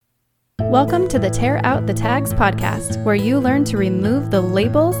Welcome to the Tear Out the Tags podcast, where you learn to remove the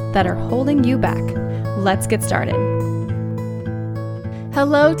labels that are holding you back. Let's get started.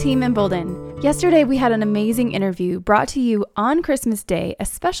 Hello, Team Embolden. Yesterday, we had an amazing interview brought to you on Christmas Day, a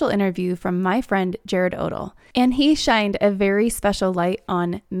special interview from my friend Jared Odell, and he shined a very special light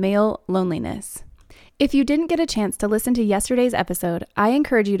on male loneliness. If you didn't get a chance to listen to yesterday's episode, I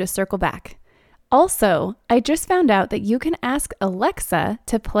encourage you to circle back. Also, I just found out that you can ask Alexa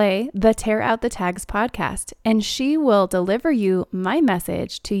to play the Tear Out the Tags podcast, and she will deliver you my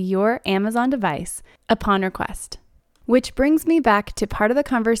message to your Amazon device upon request. Which brings me back to part of the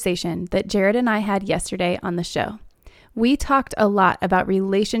conversation that Jared and I had yesterday on the show. We talked a lot about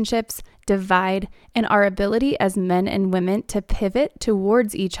relationships, divide, and our ability as men and women to pivot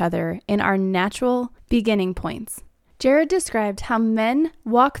towards each other in our natural beginning points. Jared described how men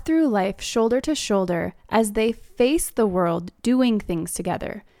walk through life shoulder to shoulder as they face the world doing things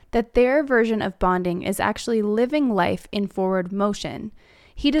together, that their version of bonding is actually living life in forward motion.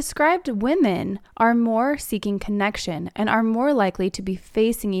 He described women are more seeking connection and are more likely to be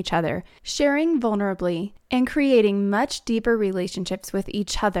facing each other, sharing vulnerably, and creating much deeper relationships with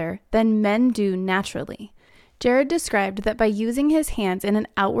each other than men do naturally. Jared described that by using his hands in an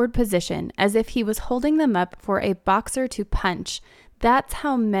outward position, as if he was holding them up for a boxer to punch, that's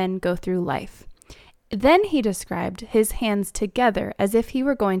how men go through life. Then he described his hands together as if he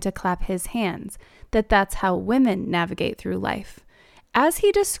were going to clap his hands, that's how women navigate through life. As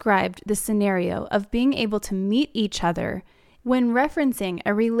he described the scenario of being able to meet each other, when referencing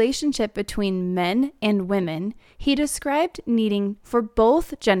a relationship between men and women, he described needing for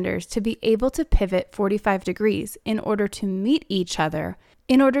both genders to be able to pivot 45 degrees in order to meet each other,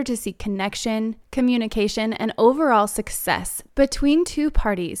 in order to seek connection, communication, and overall success between two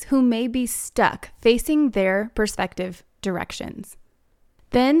parties who may be stuck facing their respective directions.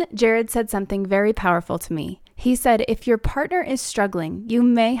 Then Jared said something very powerful to me. He said, if your partner is struggling, you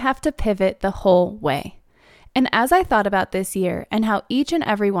may have to pivot the whole way. And as I thought about this year and how each and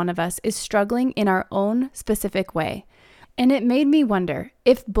every one of us is struggling in our own specific way, and it made me wonder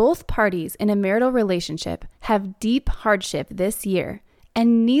if both parties in a marital relationship have deep hardship this year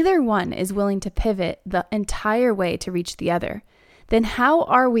and neither one is willing to pivot the entire way to reach the other, then how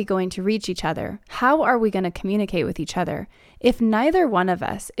are we going to reach each other? How are we going to communicate with each other if neither one of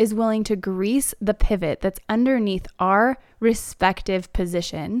us is willing to grease the pivot that's underneath our respective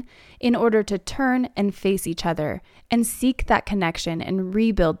position in order to turn and face each other and seek that connection and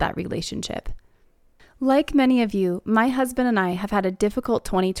rebuild that relationship? Like many of you, my husband and I have had a difficult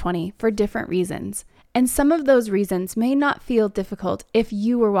 2020 for different reasons. And some of those reasons may not feel difficult if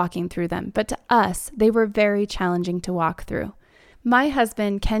you were walking through them, but to us, they were very challenging to walk through. My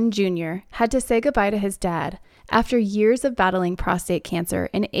husband, Ken Jr., had to say goodbye to his dad after years of battling prostate cancer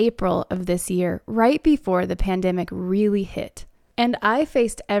in April of this year, right before the pandemic really hit. And I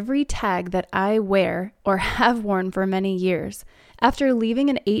faced every tag that I wear or have worn for many years after leaving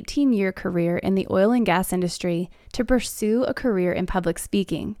an 18-year career in the oil and gas industry to pursue a career in public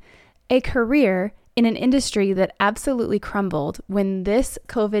speaking, a career in an industry that absolutely crumbled when this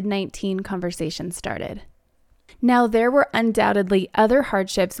COVID-19 conversation started. Now, there were undoubtedly other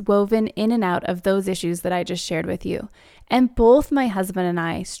hardships woven in and out of those issues that I just shared with you. And both my husband and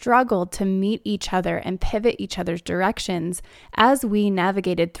I struggled to meet each other and pivot each other's directions as we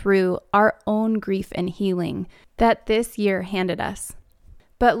navigated through our own grief and healing that this year handed us.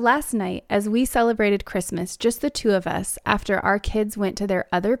 But last night, as we celebrated Christmas, just the two of us, after our kids went to their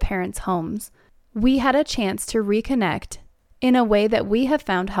other parents' homes, we had a chance to reconnect in a way that we have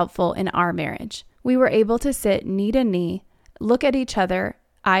found helpful in our marriage. We were able to sit knee to knee, look at each other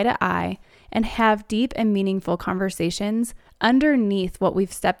eye to eye, and have deep and meaningful conversations underneath what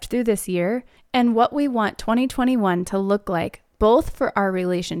we've stepped through this year and what we want 2021 to look like, both for our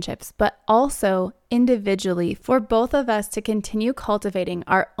relationships, but also individually for both of us to continue cultivating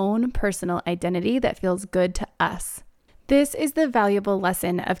our own personal identity that feels good to us. This is the valuable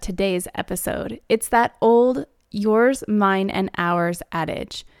lesson of today's episode. It's that old yours, mine, and ours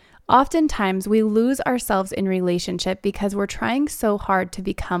adage. Oftentimes, we lose ourselves in relationship because we're trying so hard to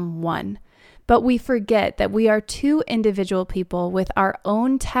become one. But we forget that we are two individual people with our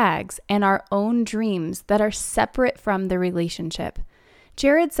own tags and our own dreams that are separate from the relationship.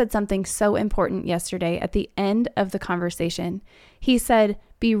 Jared said something so important yesterday at the end of the conversation. He said,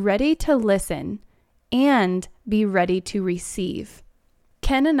 be ready to listen and be ready to receive.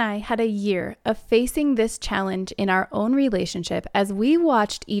 Ken and I had a year of facing this challenge in our own relationship as we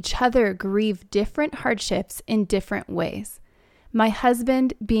watched each other grieve different hardships in different ways. My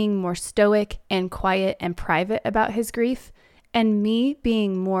husband being more stoic and quiet and private about his grief, and me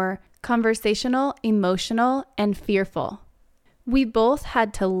being more conversational, emotional, and fearful. We both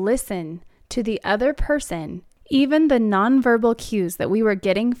had to listen to the other person, even the nonverbal cues that we were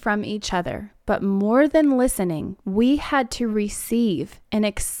getting from each other. But more than listening, we had to receive and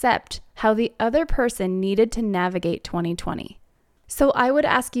accept how the other person needed to navigate 2020. So I would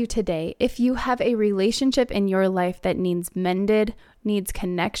ask you today, if you have a relationship in your life that needs mended, needs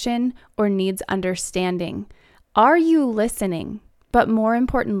connection, or needs understanding, are you listening? But more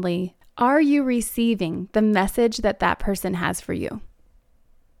importantly, are you receiving the message that that person has for you?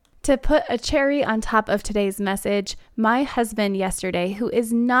 To put a cherry on top of today's message, my husband yesterday, who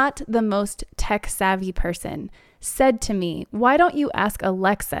is not the most tech-savvy person, said to me, "Why don't you ask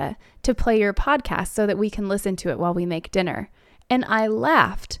Alexa to play your podcast so that we can listen to it while we make dinner?" And I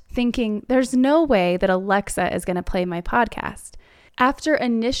laughed, thinking, there's no way that Alexa is going to play my podcast. After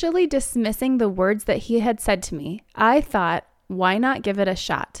initially dismissing the words that he had said to me, I thought, why not give it a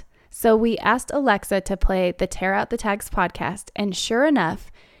shot? So we asked Alexa to play the Tear Out the Tags podcast, and sure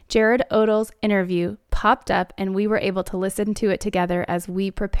enough, Jared Odell's interview popped up and we were able to listen to it together as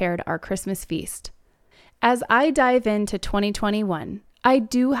we prepared our Christmas feast. As I dive into 2021, I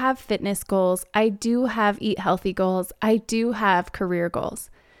do have fitness goals, I do have eat healthy goals, I do have career goals.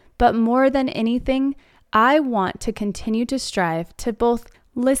 But more than anything, I want to continue to strive to both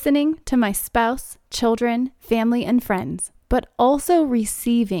listening to my spouse, children, family, and friends, but also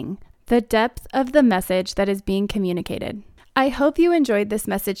receiving the depth of the message that is being communicated. I hope you enjoyed this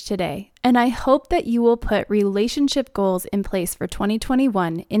message today, and I hope that you will put relationship goals in place for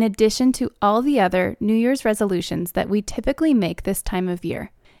 2021 in addition to all the other New Year's resolutions that we typically make this time of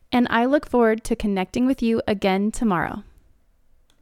year. And I look forward to connecting with you again tomorrow.